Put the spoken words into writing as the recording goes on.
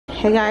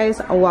Hey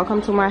guys, welcome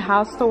to my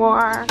house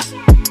tour.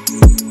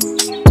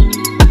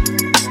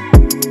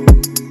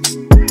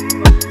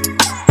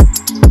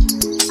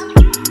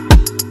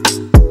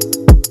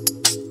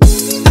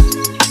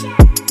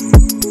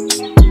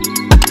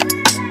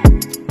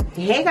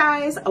 Hey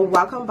guys,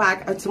 welcome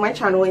back to my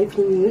channel. If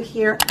you're new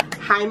here,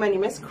 hi, my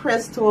name is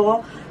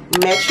Crystal.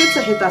 Make sure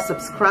to hit that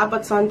subscribe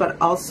button, but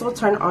also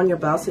turn on your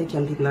bell so you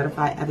can be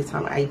notified every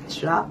time I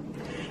drop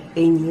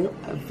a new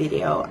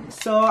video.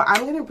 So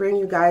I'm gonna bring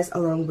you guys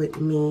along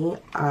with me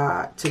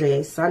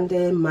today,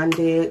 Sunday,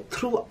 Monday,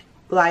 through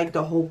like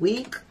the whole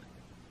week.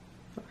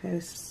 Okay,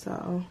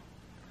 so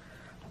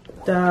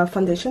the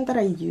foundation that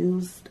I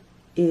used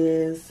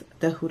is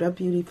the Huda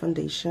Beauty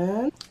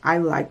foundation. I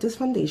like this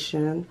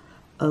foundation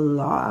a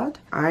lot.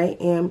 I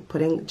am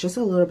putting just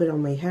a little bit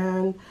on my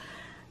hand,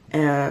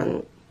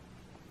 and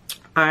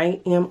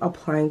I am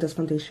applying this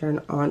foundation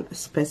on a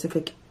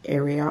specific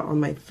area on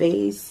my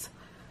face.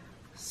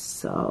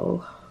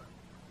 So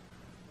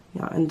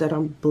yeah, and then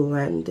I'm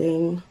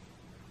blending.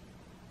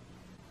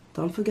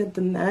 Don't forget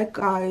the neck,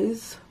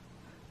 guys.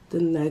 The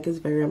neck is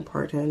very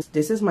important.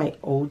 This is my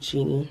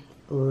OG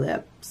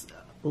lip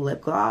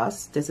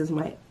gloss. This is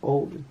my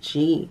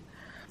OG.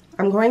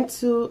 I'm going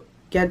to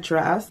get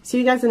dressed. See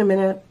you guys in a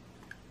minute,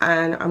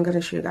 and I'm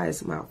gonna show you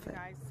guys my outfit.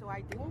 Guys, so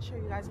I didn't show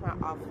you guys my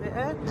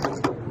outfit,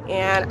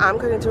 and I'm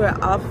gonna do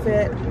an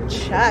outfit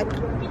check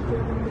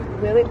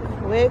really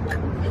quick.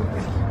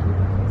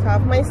 So I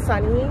have my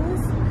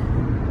sunnies.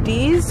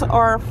 These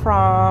are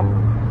from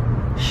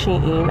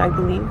Shein, I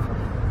believe.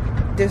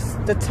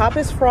 The top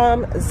is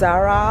from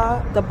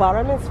Zara, the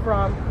bottom is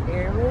from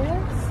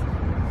Aries,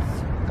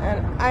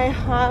 and I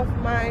have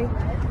my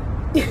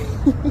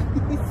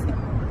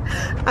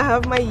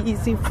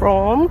Yeezy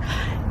from,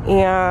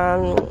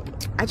 and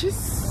I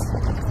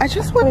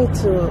just wanted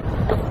to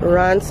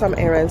run some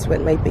errands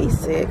with my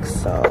basics.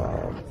 So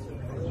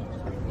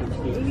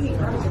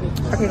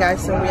okay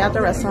guys, so we're at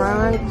the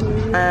restaurant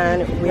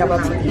and we're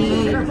about to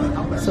eat.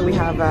 So we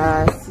have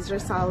a Caesar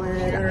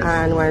salad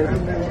and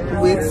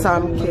with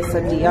some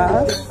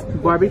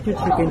quesadillas. Barbecue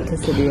chicken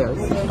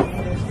quesadillas.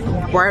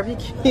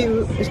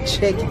 Barbecue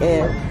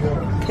chicken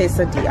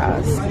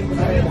quesadillas.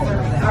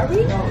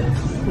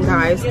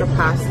 Guys, the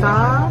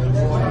pasta,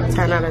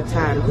 10 out of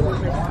 10.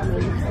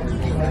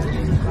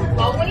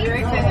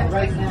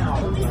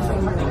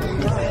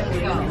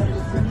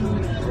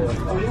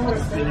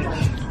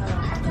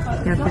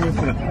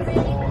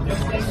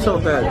 So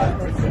good.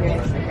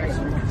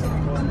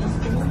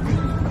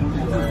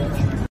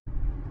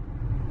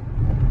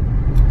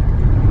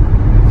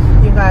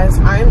 You guys,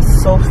 I am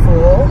so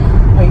full.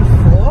 Are you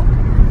full?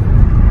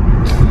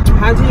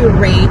 How do you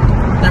rate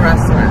the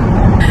restaurant?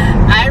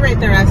 I rate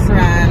the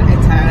restaurant a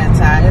 10 out of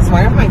 10. It's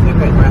one of my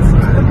favorite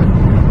restaurants.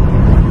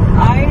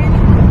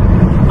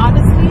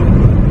 Honestly,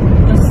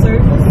 the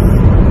service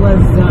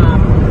was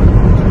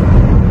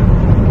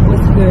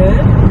good.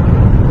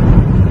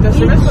 The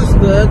service was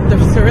good. The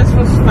service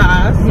was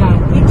fast. Yeah,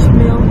 each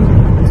meal we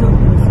took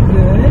was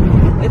good.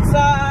 It's a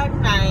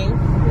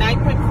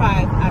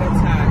 9.5 out of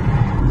 10.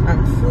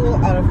 I'm full,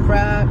 out of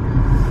breath.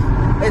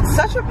 It's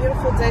such a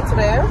beautiful day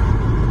today.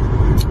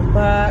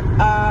 But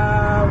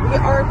we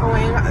are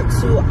going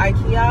to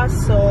Ikea,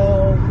 so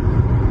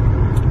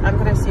I'm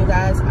gonna see you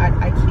guys at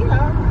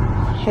Ikea.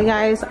 Hey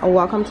guys,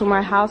 welcome to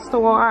my house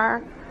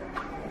tour.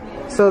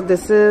 So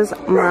this is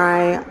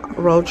my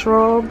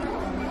wardrobe.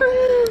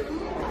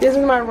 This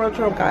is my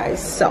wardrobe,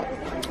 guys. So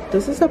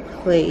this is a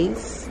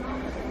place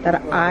that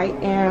I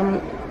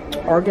am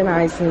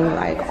organizing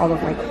like all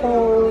of my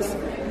clothes.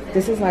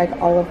 This is like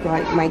all of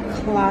like my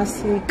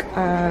classic,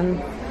 I'm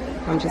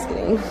just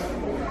kidding.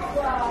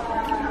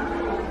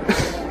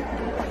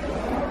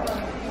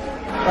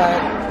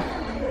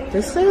 But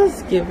this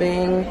is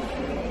giving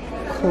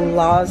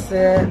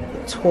closet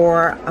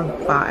tour of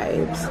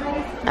vibes,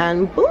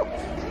 and boom,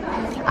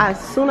 as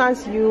soon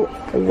as you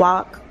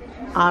walk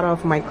out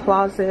of my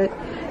closet,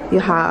 you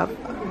have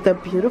the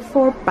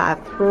beautiful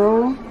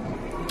bathroom.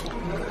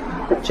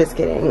 Just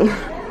kidding.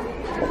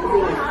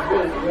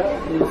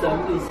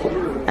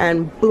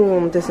 And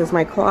boom, this is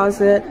my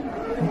closet.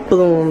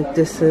 Boom,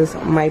 this is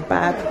my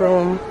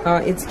bathroom.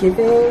 It's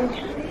giving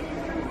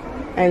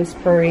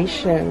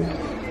inspiration.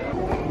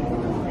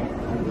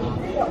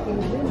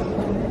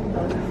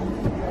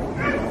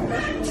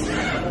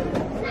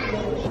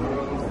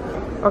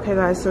 Okay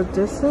guys, so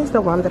this is the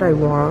one that I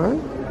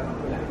want.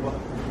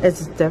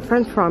 It's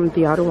different from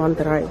the other one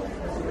that I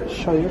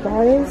show you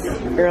guys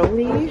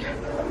early.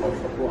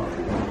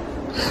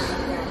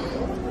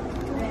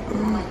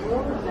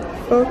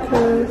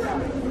 Okay.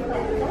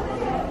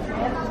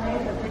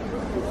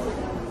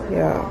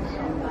 Yeah.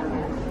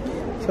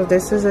 So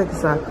this is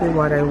exactly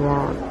what I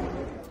want.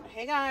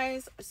 Hey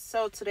guys,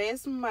 so today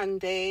is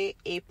Monday,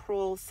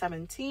 April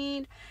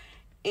 17th.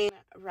 And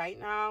right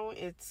now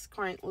it's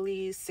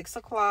currently 6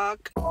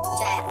 o'clock.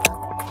 Yeah.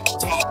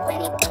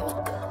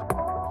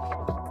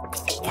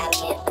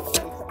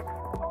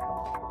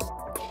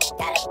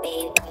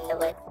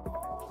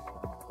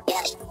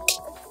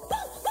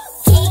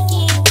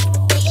 Kiki,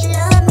 do you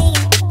love me?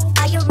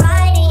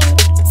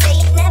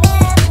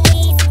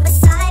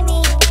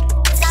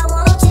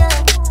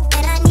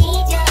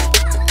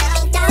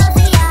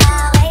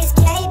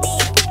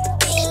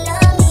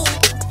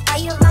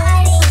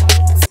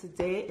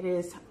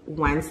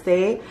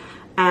 Wednesday,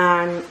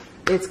 and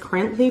it's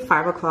currently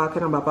 5 o'clock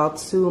and I'm about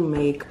to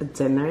make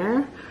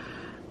dinner,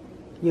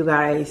 you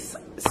guys.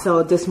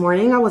 So this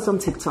morning I was on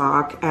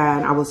TikTok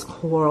and I was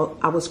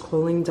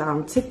scrolling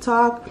down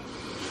TikTok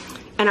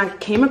and I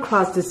came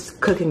across this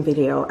cooking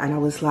video and I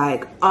was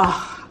like,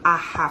 oh, I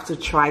have to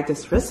try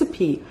this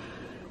recipe,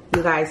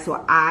 you guys.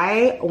 So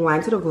I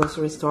went to the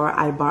grocery store,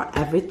 I bought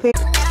everything.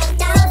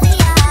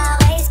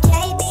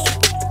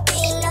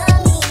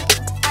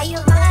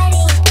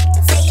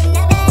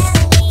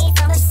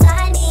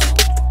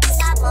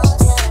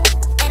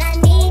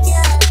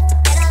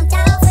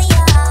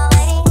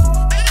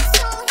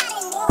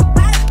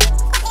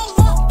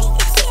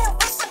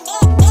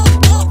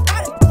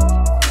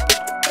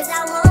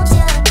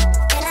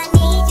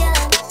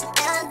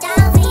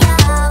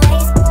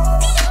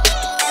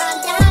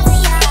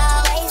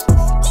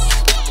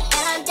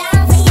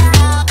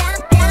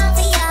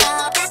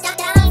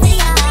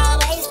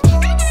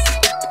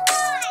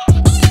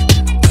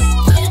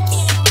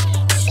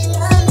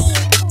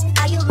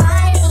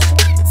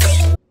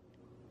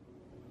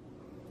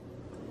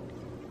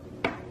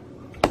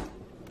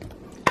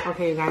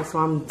 Okay, guys, so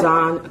I'm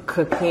done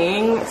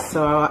cooking.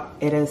 So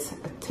it is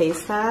a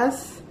taste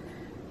test.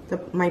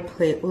 My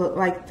plate looked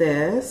like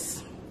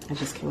this. I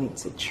just can't wait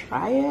to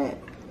try it.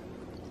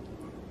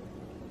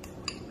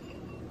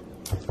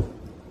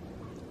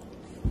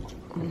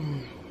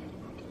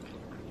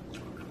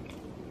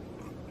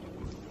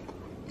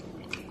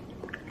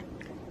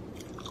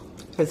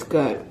 It's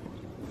good.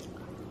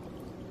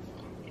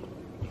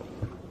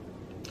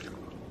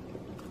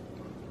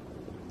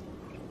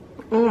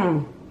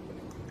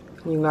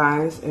 You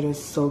guys, it is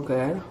so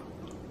good.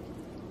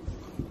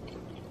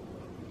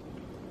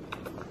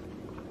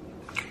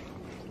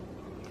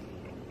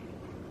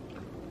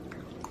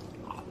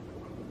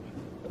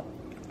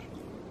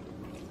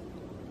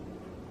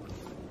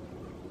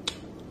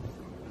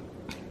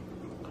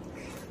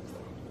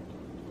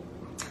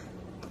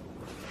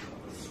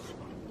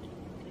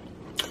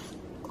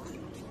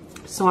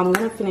 So I'm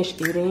gonna finish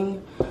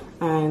eating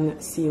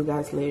and see you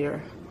guys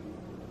later.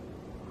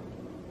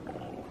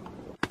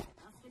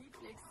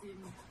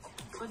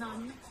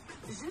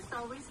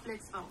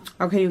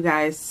 Okay, you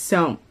guys,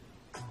 so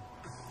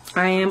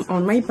I am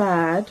on my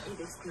bed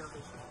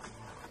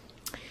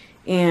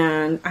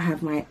and I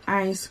have my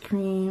ice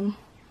cream.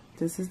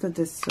 This is the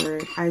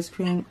dessert ice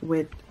cream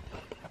with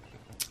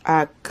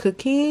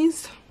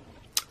cookies,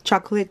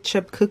 chocolate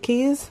chip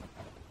cookies,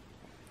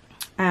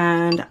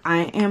 and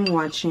I am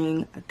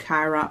watching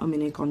Kyra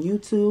Ominic on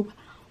YouTube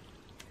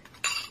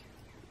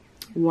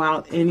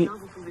while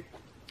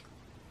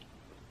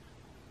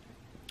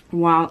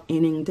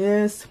eating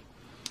this.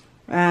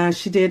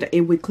 She did a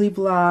weekly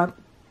vlog,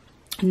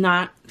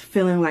 not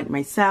feeling like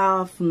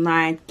myself,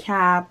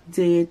 nightcap,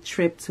 day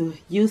trip to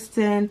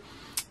Houston,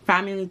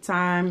 family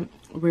time,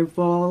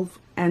 Revolve,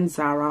 and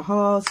Zara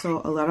haul.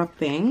 So a lot of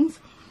things,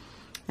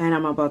 and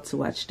I'm about to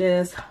watch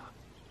this.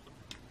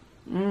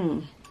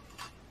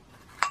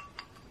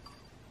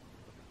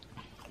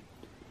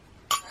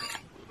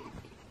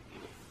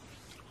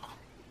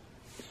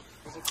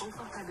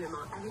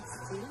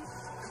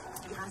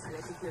 Grâce à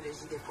la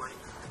technologie des points.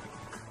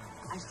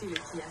 Achetez le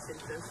Kia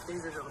Seltos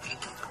dès aujourd'hui.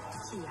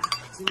 Kia.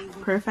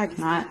 Perfect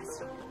knot.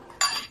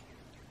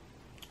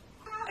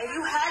 If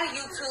you had a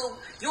YouTube,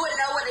 you would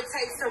know what it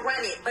takes to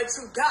run it, but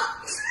you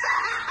don't.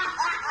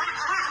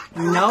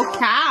 No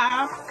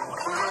cap.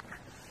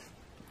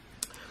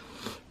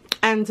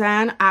 And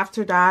then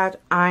after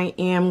that, I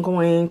am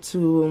going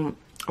to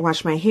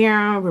wash my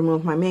hair,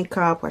 remove my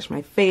makeup, wash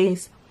my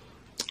face,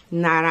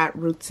 night out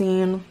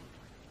routine,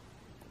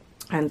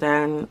 and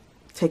then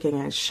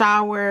taking a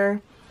shower,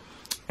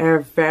 a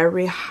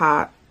very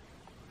hot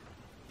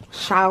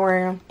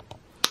shower.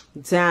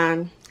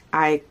 Then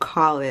I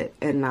call it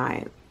a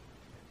night.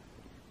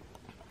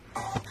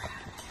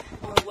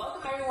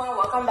 Welcome everyone,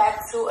 welcome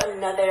back to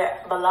another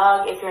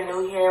vlog. If you're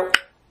new here,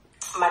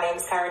 my name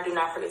is Sarah. Do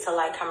not forget to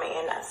like, comment,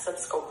 and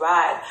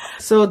subscribe.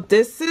 So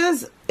this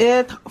is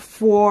it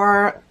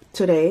for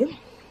today.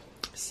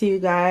 See you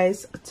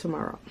guys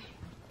tomorrow.